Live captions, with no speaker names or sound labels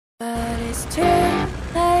But it's too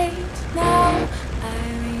late now. I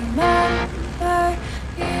remember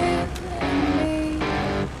you and me,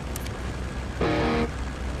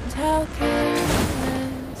 and how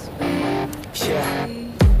careless we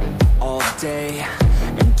be. All day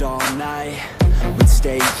and all night, we'd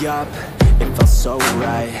stay up, it felt so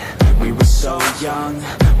right. We were so young,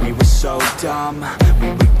 we were so dumb.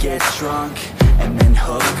 We would get drunk and then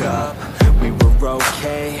hook up. We were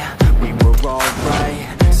okay, we were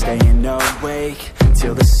alright, staying awake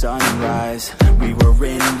till the sunrise. We were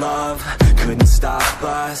in love, couldn't stop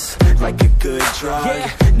us. Like a good drug,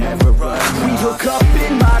 never enough. We'd hook up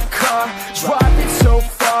in my car, driving so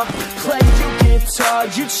far, play your guitar,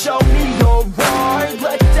 you'd show me your art.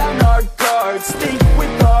 Let down our guards, think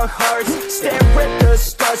with our hearts, stare at the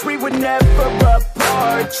stars. We were never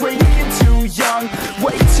apart, drinking too young,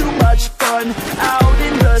 way too much fun. Out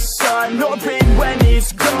in the sun, or rain when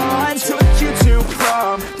it's gone. Took you to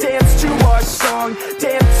prom, dance to our song,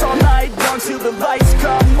 dance all night long till the lights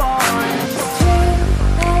come on.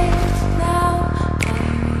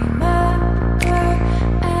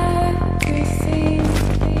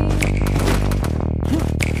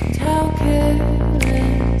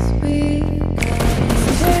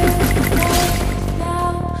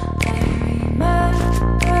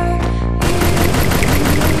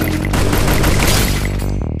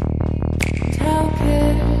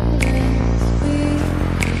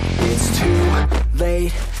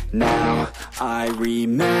 Now I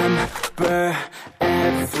remember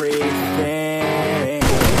everything,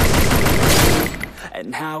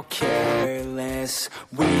 and how careless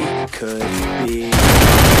we could be,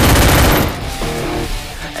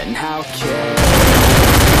 and how careless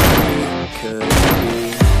we could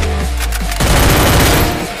be,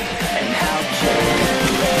 and how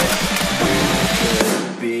careless we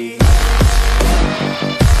could be.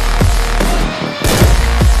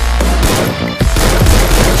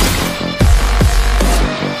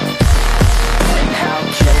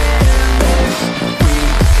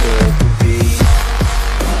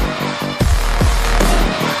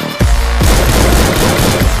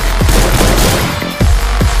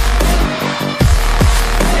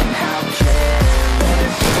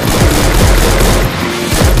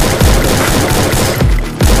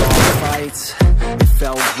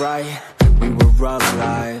 Right, we were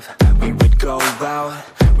alive, we would go out,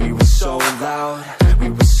 we were so loud, we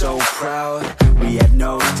were so proud, we had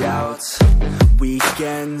no doubts.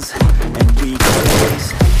 Weekends and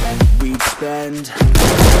weekdays, we'd spend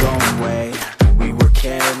our own way. We were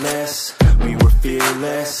careless, we were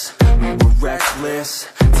fearless, we were reckless,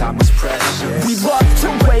 time was precious. We loved to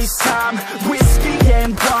waste time, whiskey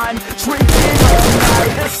and wine, drinking all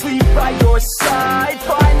night, asleep by your side.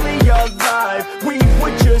 Finally alive, we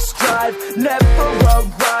would just drive, never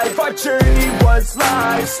arrive. Our journey was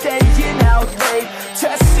live, staying out late,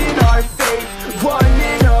 testing our fate,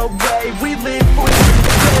 running away. We live for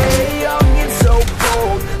today, young and so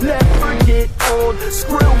bold, never get old.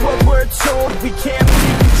 Screw what we're told, we can't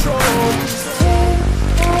be controlled.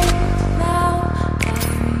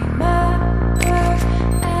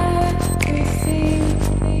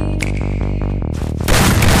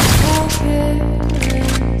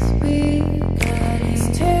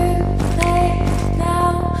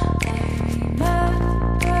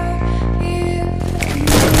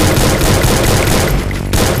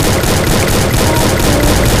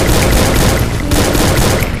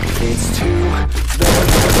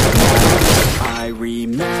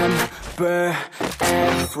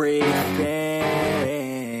 Everything,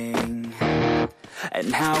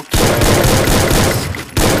 and how careless,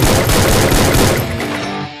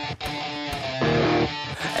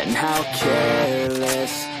 and how careless